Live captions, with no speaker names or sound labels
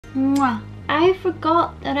Mwah. I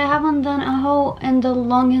forgot that I haven't done a haul in the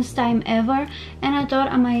longest time ever, and I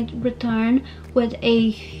thought I might return with a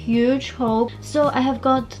huge haul. So I have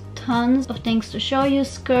got tons of things to show you: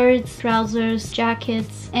 skirts, trousers,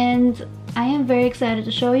 jackets, and I am very excited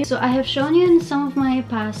to show you. So I have shown you in some of my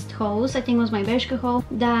past hauls, I think it was my Bershka haul,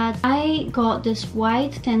 that I got this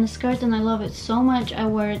white tennis skirt and I love it so much. I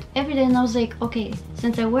wear it every day and I was like, okay,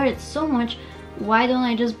 since I wear it so much, why don't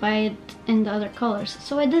I just buy it in the other colors?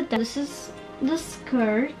 So I did that. This is the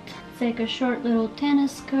skirt. It's like a short little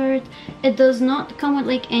tennis skirt. It does not come with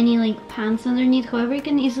like any like pants underneath. However, you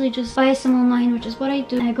can easily just buy some online, which is what I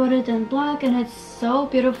do. I got it in black and it's so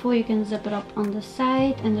beautiful. You can zip it up on the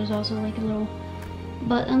side, and there's also like a little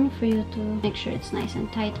button for you to make sure it's nice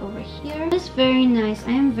and tight over here. It's very nice.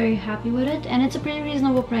 I am very happy with it, and it's a pretty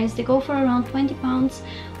reasonable price. They go for around £20,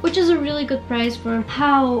 which is a really good price for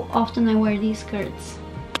how often I wear these skirts.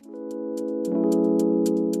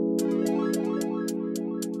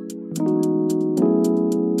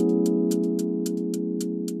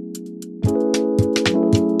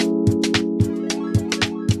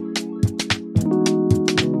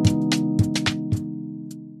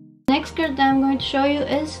 Next skirt that I'm going to show you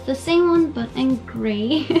is the same one but in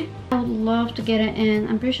grey. I would love to get it in,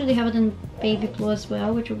 I'm pretty sure they have it in baby blue as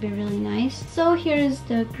well, which would be really nice. So here is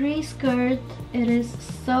the grey skirt. It is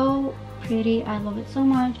so pretty. I love it so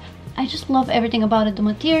much. I just love everything about it, the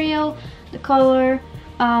material, the color.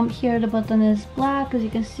 Here the button is black, as you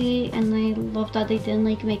can see, and I love that they didn't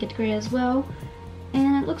like make it grey as well.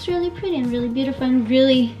 And it looks really pretty and really beautiful, and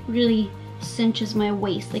really cinches my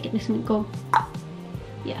waist. Like, it makes me go,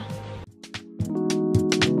 yeah.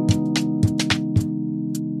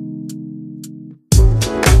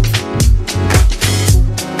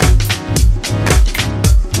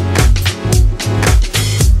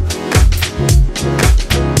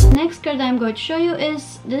 That I'm going to show you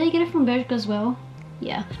is, did I get it from Bershka as well?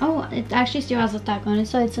 Yeah. Oh, it actually still has a tag on it,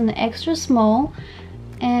 so it's an extra small,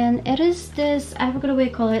 and it is this, I forgot what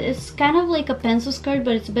you call it. It's kind of like a pencil skirt,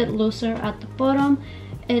 but it's a bit looser at the bottom.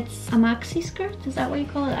 It's a maxi skirt, is that what you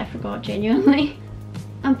call it? I forgot, genuinely.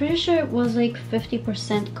 I'm pretty sure it was like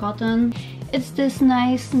 50% cotton. It's this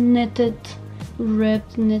nice knitted,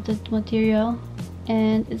 ribbed knitted material,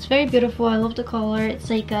 and it's very beautiful. I love the color. It's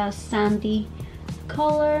like a sandy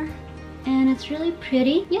color, and it's really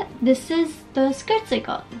pretty. Yeah, this is the skirts I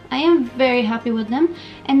got. I am very happy with them.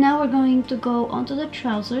 And now we're going to go on to the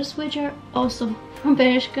trousers, which are also from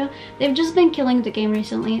Bershka. They've just been killing the game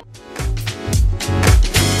recently.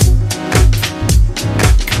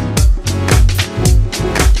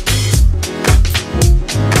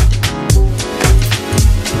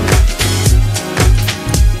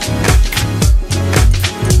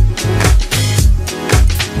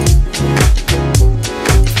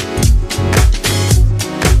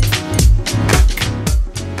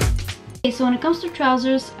 So when it comes to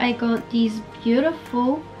trousers, I got these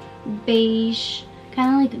beautiful beige,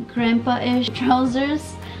 kind of like grandpa-ish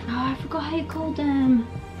trousers. Oh, I forgot how you call them.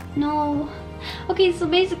 No. Okay, so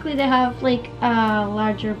basically they have like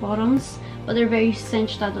larger bottoms, but they're very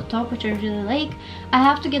cinched at the top, which I really like. I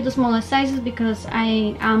have to get the smallest sizes because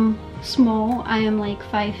I am small. I am like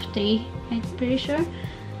 5'3", I'm pretty sure.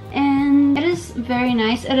 And it is very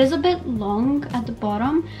nice. It is a bit long at the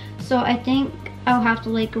bottom, so I think I'll have to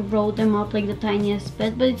like roll them up like the tiniest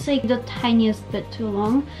bit, but it's like the tiniest bit too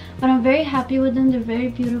long. But I'm very happy with them. They're very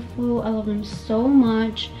beautiful. I love them so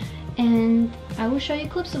much, and I will show you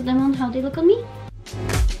clips of them on how they look on me.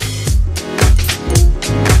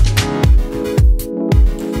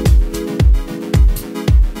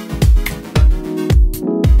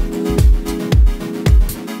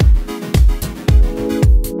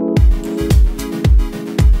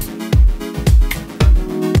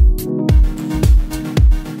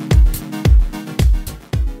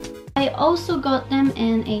 I also got them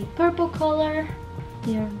in a purple color.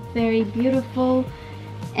 They are very beautiful,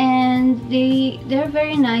 and they're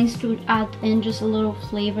very nice to add in just a little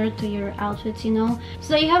flavor to your outfits, you know,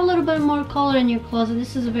 so that you have a little bit more color in your closet.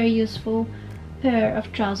 This is a very useful pair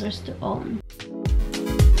of trousers to own.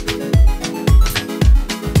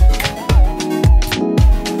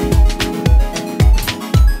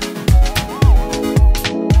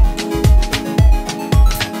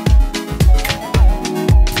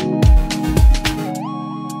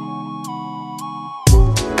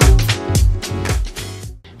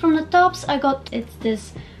 I got, it's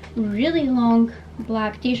this really long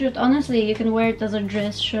black t-shirt. Honestly, you can wear it as a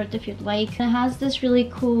dress shirt if you'd like. It has this really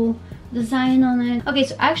cool design on it. Okay,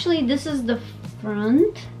 so actually this is the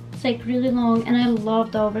front. It's like really long, and I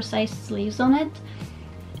love the oversized sleeves on it.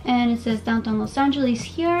 And it says Downtown Los Angeles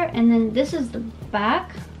here, and then this is the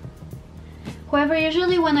back. However,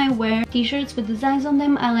 usually when I wear t-shirts with designs on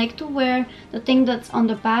them, I like to wear the thing that's on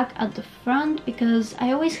the back at the front, because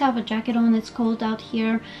I always have a jacket on, it's cold out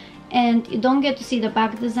here, and you don't get to see the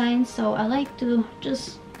back design, so I like to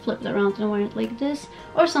just flip it around and wear it like this.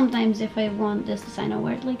 Or sometimes if I want this design, I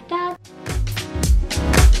wear it like that.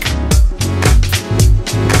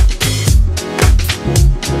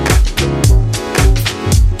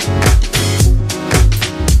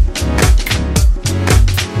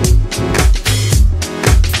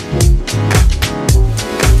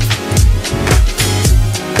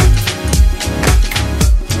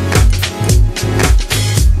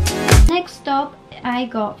 I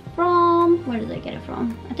got from, where did I get it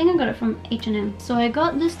from? I think I got it from H&M. So I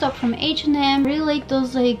got this top from H&M. Really like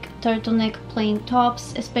those like turtleneck plain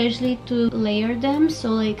tops, especially to layer them. So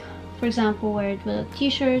like, for example, wear it with a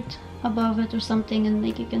t-shirt above it or something, and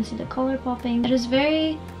like you can see the color popping. It is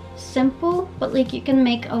very simple, but like you can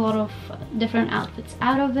make a lot of different outfits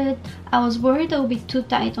out of it. I was worried it would be too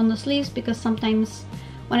tight on the sleeves, because sometimes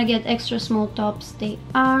when I get extra small tops, they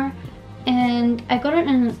are. And I got it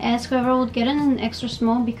in an S, however I would get it in an extra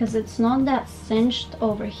small because it's not that cinched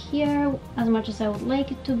over here as much as I would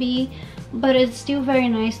like it to be, but it's still very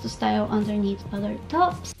nice to style underneath other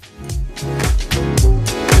tops.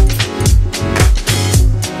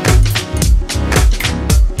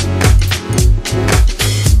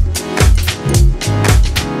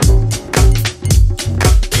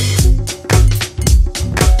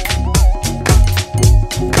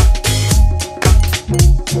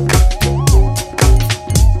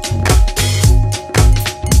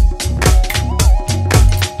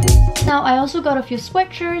 Now I also got a few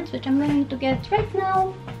sweatshirts, which I'm going to get right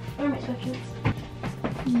now. Where are my sweatshirts?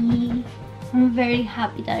 I'm very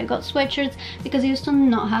happy that I got sweatshirts, because I used to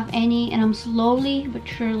not have any, and I'm slowly but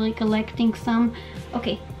surely collecting some.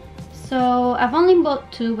 Okay, so I've only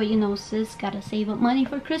bought 2, but you know, sis, gotta save up money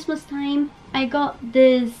for Christmas time. I got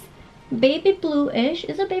this baby bluish,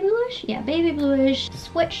 is it baby bluish? Yeah, baby bluish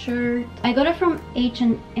sweatshirt. I got it from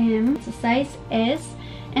H&M. It's a size S,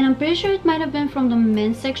 and I'm pretty sure it might have been from the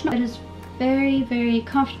men's section. It is very, very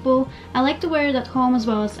comfortable. I like to wear it at home as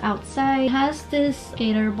well as outside. It has this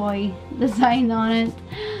skater boy design on it,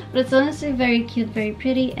 but it's honestly very cute, very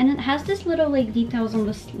pretty, and it has this little like details on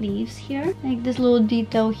the sleeves here, like this little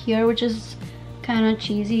detail here, which is kind of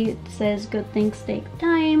cheesy. It says good things take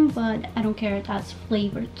time, but I don't care, it adds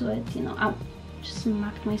flavor to it, you know. I just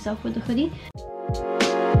smacked myself with the hoodie.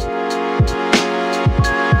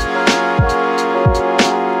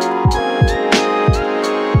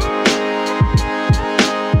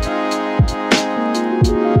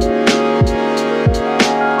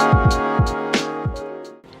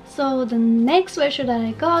 So the next sweatshirt that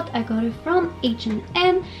I got it from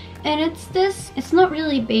H&M, and it's this, it's not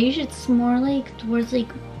really beige, it's more like towards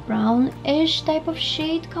like brownish type of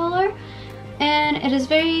shade color, and it is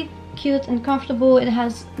very cute and comfortable. It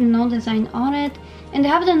has no design on it, and they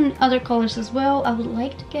have it in other colors as well. I would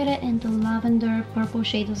like to get it in the lavender purple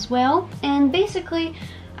shade as well. And basically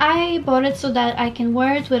I bought it so that I can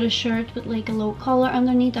wear it with a shirt with like a low collar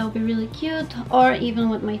underneath. That would be really cute, or even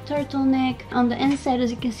with my turtleneck. On the inside, as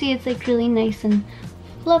you can see, it's like really nice and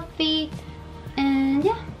fluffy, and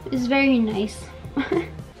yeah, it's very nice.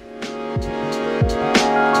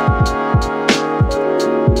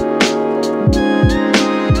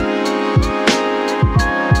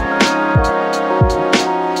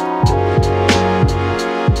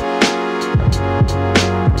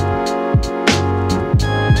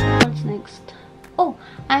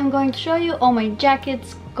 I'm going to show you all my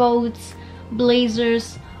jackets, coats,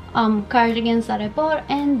 blazers, cardigans that I bought,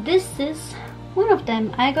 and this is one of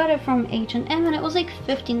them. I got it from H&M and it was like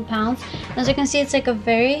 15 pounds. As you can see, it's like a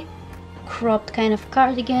very cropped kind of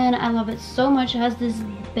cardigan. I love it so much. It has these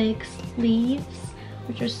big sleeves,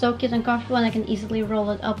 which are so cute and comfortable, and I can easily roll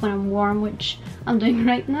it up when I'm warm, which I'm doing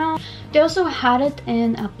right now. They also had it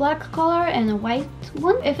in a black color and a white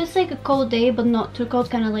one. If it's like a cold day but not too cold,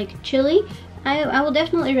 kind of like chilly, I will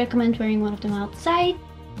definitely recommend wearing one of them outside.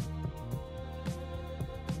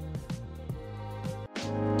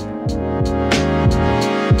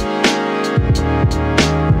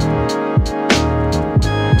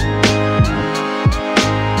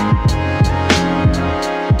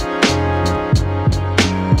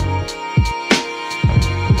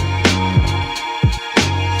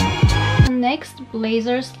 The next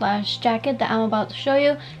blazer slash jacket that I'm about to show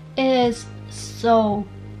you is so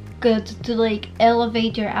good to like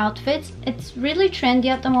elevate your outfits. It's really trendy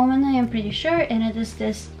at the moment, I am pretty sure, and it is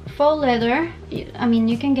this faux leather. I mean,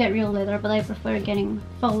 you can get real leather, but I prefer getting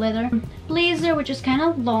faux leather blazer, which is kind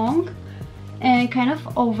of long, and kind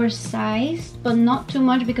of oversized, but not too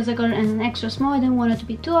much because I got it in an extra small. I didn't want it to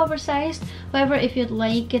be too oversized. However, if you'd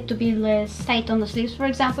like it to be less tight on the sleeves, for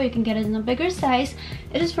example, you can get it in a bigger size.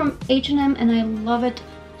 It is from H&M and I love it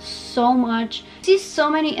so much. I see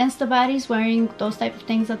so many Insta baddies wearing those type of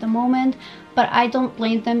things at the moment, but I don't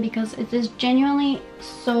blame them because it is genuinely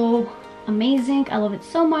so amazing. I love it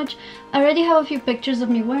so much. I already have a few pictures of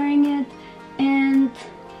me wearing it and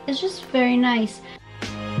it's just very nice.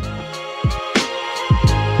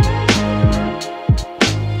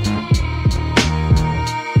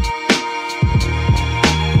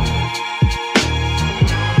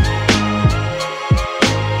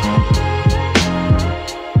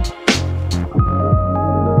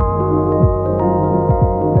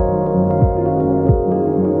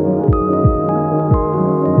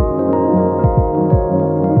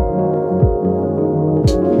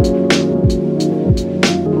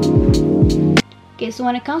 So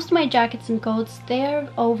when it comes to my jackets and coats, they're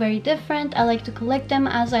all very different. I like to collect them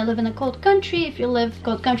as I live in a cold country. If you live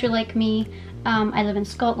cold country like me, I live in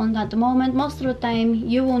Scotland at the moment. Most of the time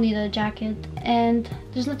you will need a jacket and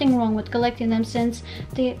there's nothing wrong with collecting them since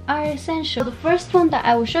they are essential. The first one that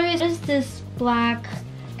I will show you is this black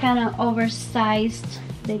kind of oversized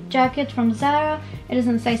big jacket from Zara. It is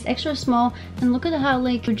in size extra small and look at how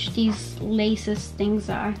like huge these laces things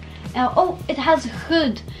are. Oh, it has a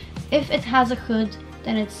hood. If it has a hood,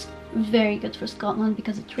 then it's very good for Scotland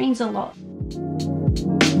because it rains a lot.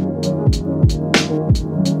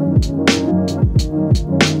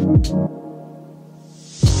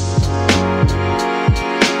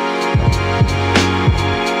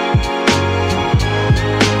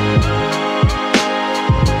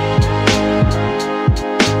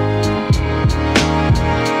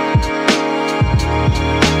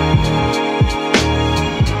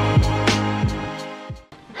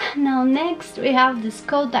 Next we have this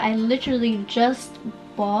coat that I literally just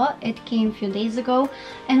bought. It came a few days ago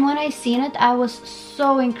and when I seen it I was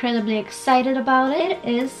so incredibly excited about it.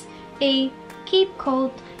 It is a cape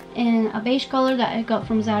coat in a beige color that I got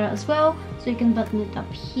from Zara as well, so you can button it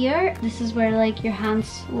up here. This is where like your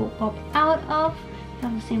hands will pop out of. I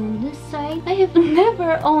have the same on this side. I have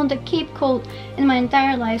never owned a cape coat in my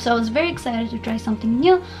entire life, so I was very excited to try something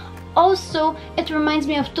new. Also, it reminds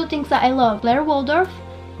me of two things that I love: Blair Waldorf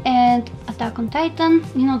and Attack on Titan.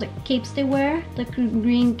 You know the capes they wear, the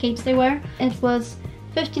green capes they wear. It was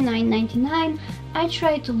 $59.99. I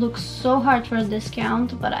tried to look so hard for a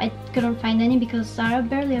discount, but I couldn't find any because Zara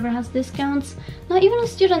barely ever has discounts, not even a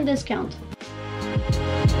student discount.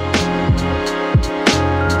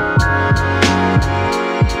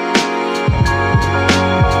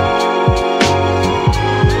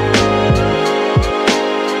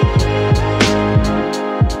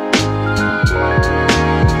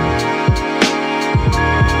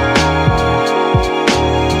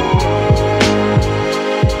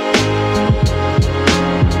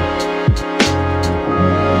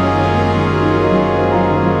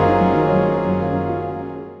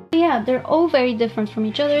 They're all very different from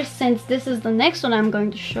each other. Since this is the next one I'm going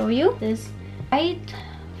to show you, this white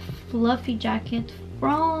fluffy jacket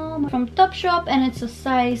from Topshop, and it's a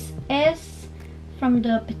size S from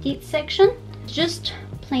the petite section. Just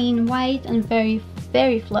plain white and very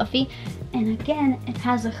fluffy, and again it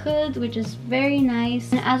has a hood which is very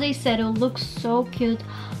nice, and as I said, it looks so cute.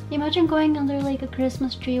 Imagine going under like a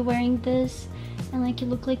Christmas tree wearing this and like you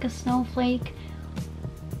look like a snowflake.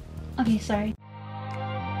 Okay, sorry.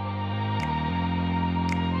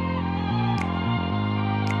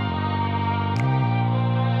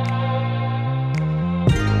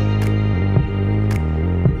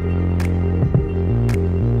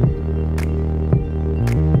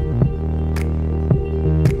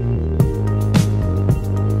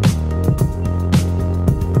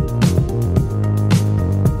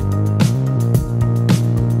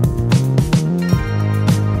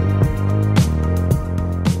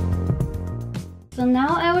 So now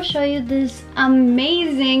I will show you this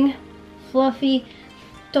amazing fluffy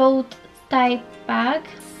tote type bag.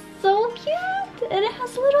 So cute, and it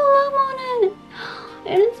has little lamb on it,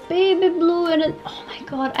 and it's baby blue, and it, oh my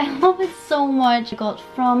god, I love it so much. I got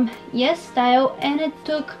from Yesstyle, and it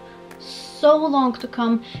took so long to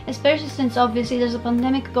come, especially since obviously there's a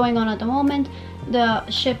pandemic going on at the moment. The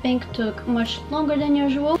shipping took much longer than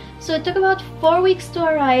usual, so it took about 4 weeks to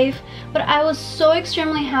arrive, but I was so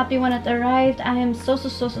extremely happy when it arrived. I am so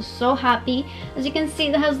happy. As you can see,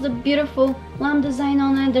 it has the beautiful lamb design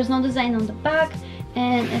on it. There's no design on the back,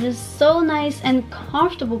 and it is so nice and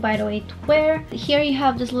comfortable, by the way, to wear. Here you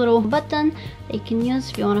have this little button that you can use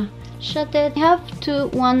if you want to shut it. You have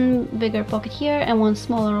one bigger pocket here and one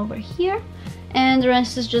smaller over here, and the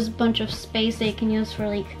rest is just a bunch of space that you can use for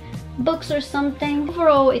like books or something.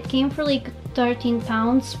 Overall, it came for like 13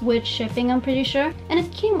 pounds with shipping, I'm pretty sure, and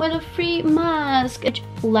it came with a free mask. It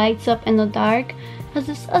lights up in the dark, has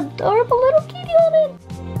this adorable little kitty on it.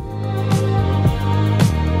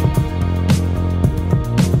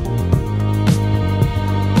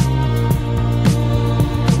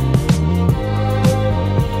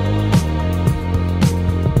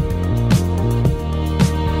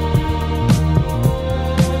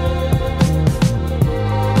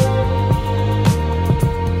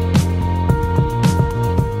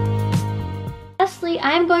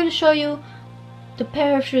 I'm going to show you the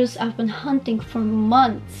pair of shoes I've been hunting for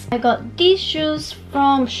months. I got these shoes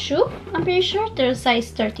from Shoe, I'm pretty sure. They're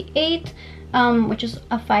size 38, which is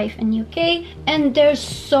a 5 in UK, and they're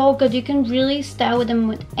so good. You can really style with them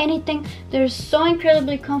with anything. They're so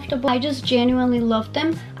incredibly comfortable. I just genuinely love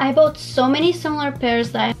them. I bought so many similar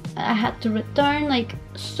pairs that I had to return, like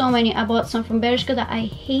so many. I bought some from Bershka that I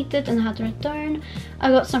hated and had to return. I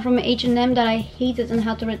got some from H&M that I hated and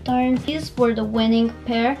had to return. These were the winning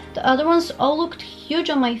pair. The other ones all looked huge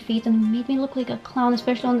on my feet and made me look like a clown,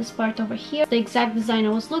 especially on this part over here. The exact design I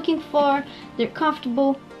was looking for. They're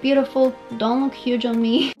comfortable, beautiful, don't look huge on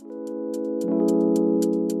me.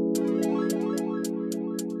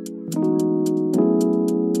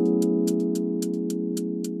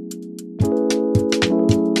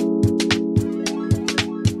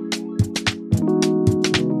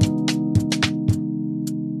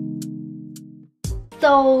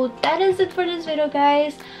 So that is it for this video,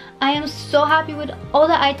 guys. I am so happy with all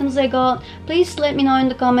the items I got. Please let me know in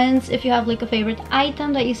the comments if you have like a favorite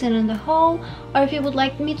item that you seen in the haul, or if you would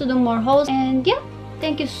like me to do more hauls. And yeah,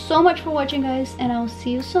 thank you so much for watching, guys, and I'll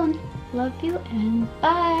see you soon. Love you and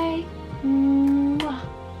bye.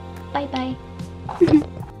 Bye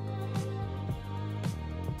bye.